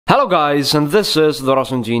Hello guys, and this is the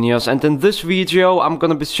Russian Genius, and in this video I'm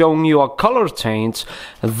gonna be showing you a color change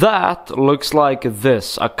that looks like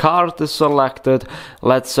this. A card is selected,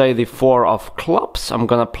 let's say the 4 of clubs. I'm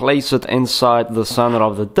gonna place it inside the center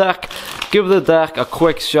of the deck, give the deck a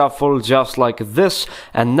quick shuffle just like this,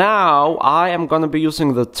 and now I am gonna be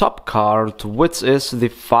using the top card, which is the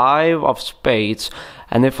 5 of spades.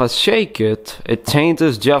 And if I shake it, it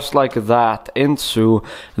changes just like that into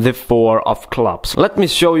the 4 of clubs. Let me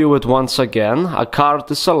show you it once again. A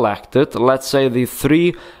card is selected, let's say the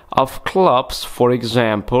 3 of clubs, for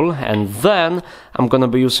example, and then I'm gonna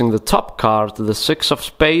be using the top card, the 6 of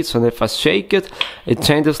spades, and if I shake it, it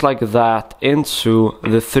changes like that into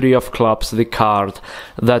the 3 of clubs, the card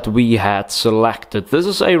that we had selected. This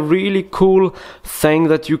is a really cool thing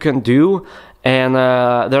that you can do. And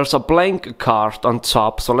there's a blank card on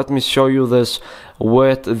top, so let me show you this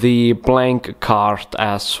with the blank card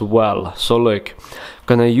as well. So look, I'm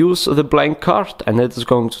gonna use the blank card and it is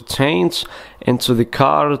going to change into the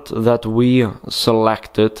card that we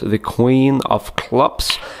selected, the Queen of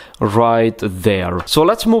Clubs, right there. So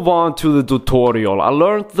let's move on to the tutorial. I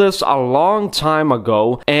learned this a long time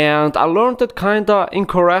ago and I learned it kinda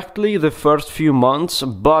incorrectly the first few months,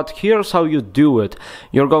 but here's how you do it.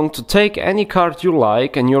 You're going to take any card you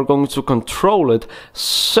like and you're going to control it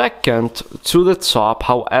second to the top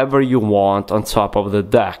however you want on top of the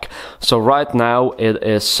deck. So right now it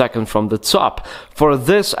is second from the top. For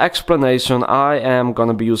this explanation I am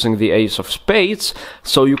gonna be using the Ace of Spades.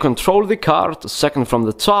 So you control the card second from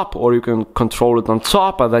the top, or you can control it on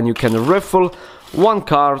top and then you can riffle one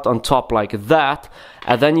card on top like that,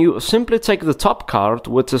 and then you simply take the top card,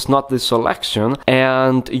 which is not the selection,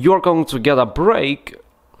 and you're going to get a break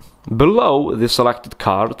below the selected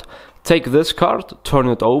card. Take this card, turn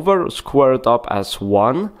it over, square it up as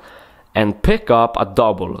 1 and pick up a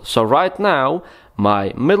double. So right now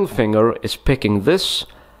my middle finger is picking this,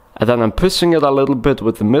 and then I'm pushing it a little bit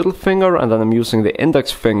with the middle finger, and then I'm using the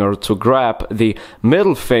index finger to grab the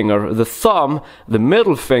middle finger, the thumb, the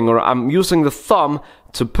middle finger. I'm using the thumb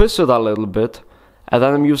to push it a little bit, and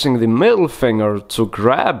then I'm using the middle finger to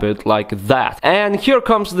grab it like that. And here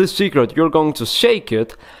comes the secret. You're going to shake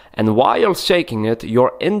it, and while shaking it,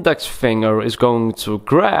 your index finger is going to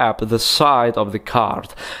grab the side of the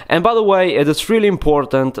card. And by the way, it is really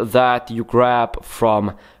important that you grab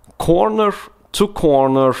from corner to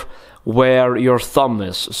corner where your thumb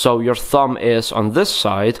is. So your thumb is on this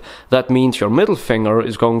side, that means your middle finger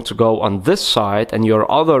is going to go on this side and your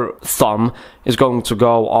other thumb is going to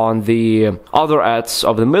go on the other edge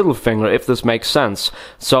of the middle finger, if this makes sense.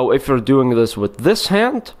 So if you're doing this with this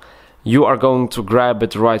hand, you are going to grab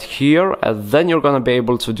it right here, and then you're going to be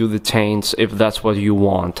able to do the change if that's what you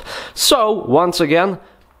want. So once again,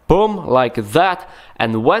 boom, like that.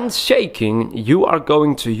 And when shaking, you are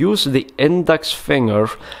going to use the index finger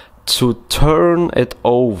to turn it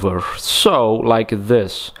over. So, like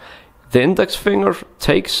this. The index finger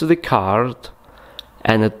takes the card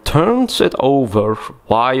and it turns it over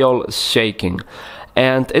while shaking.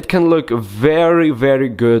 And it can look very, very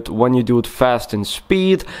good when you do it fast in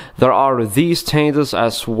speed. There are these changes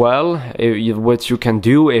as well, which you can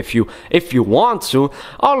do if you want to.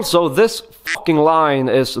 Also, this fucking line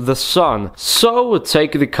is the sun. So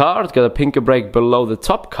take the card, get a pinky break below the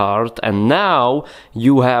top card, and now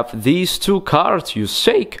you have these 2 cards you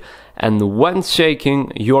shake. And when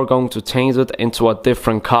shaking, you're going to change it into a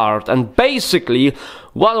different card. And basically,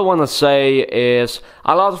 what I want to say is,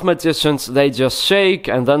 a lot of magicians, they just shake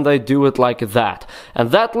and then they do it like that. And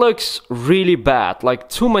that looks really bad. Like,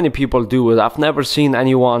 too many people do it. I've never seen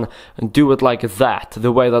anyone do it like that,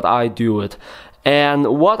 the way that I do it.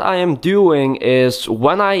 And what I am doing is,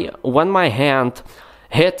 when my hand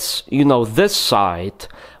hits, you know, this side,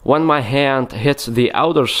 when my hand hits the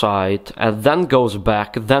outer side and then goes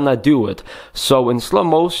back, then I do it. So in slow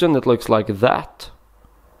motion it looks like that.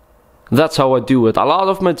 That's how I do it. A lot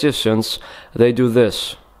of magicians, they do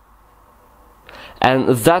this. And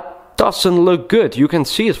that doesn't look good. You can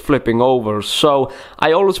see it flipping over. So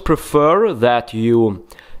I always prefer that you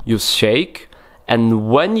shake, and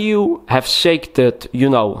when you have shaked it, you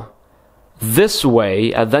know, this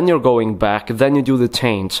way, and then you're going back, then you do the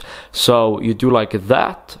change. So you do like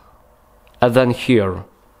that, and then here,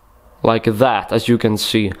 like that, as you can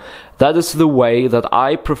see. That is the way that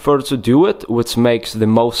I prefer to do it, which makes the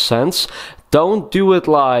most sense. Don't do it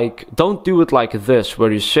like this,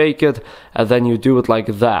 where you shake it and then you do it like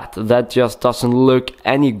that. That just doesn't look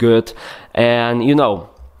any good. And you know,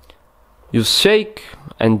 you shake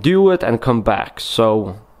and do it and come back.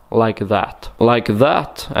 So like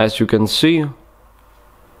that, as you can see.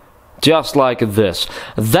 just like this.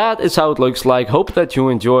 That is how it looks like. Hope that you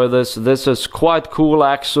enjoy this. This is quite cool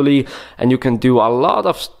actually, and you can do a lot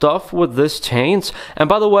of stuff with this chains. And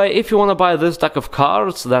by the way, if you want to buy this deck of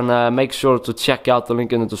cards, then make sure to check out the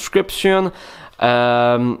link in the description.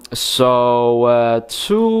 2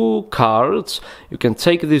 cards. You can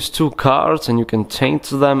take these 2 cards and you can change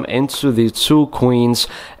them into the 2 queens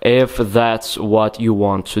if that's what you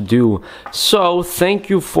want to do. So thank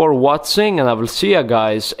you for watching, and I will see you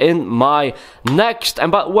guys in my next.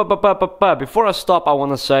 And but before I stop, I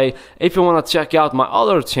want to say, if you want to check out my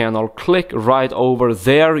other channel, click right over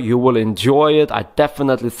there. You will enjoy it. I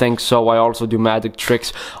definitely think so. I also do magic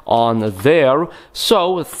tricks on there.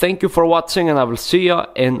 So thank you for watching, and I will see you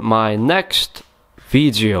in my next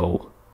video.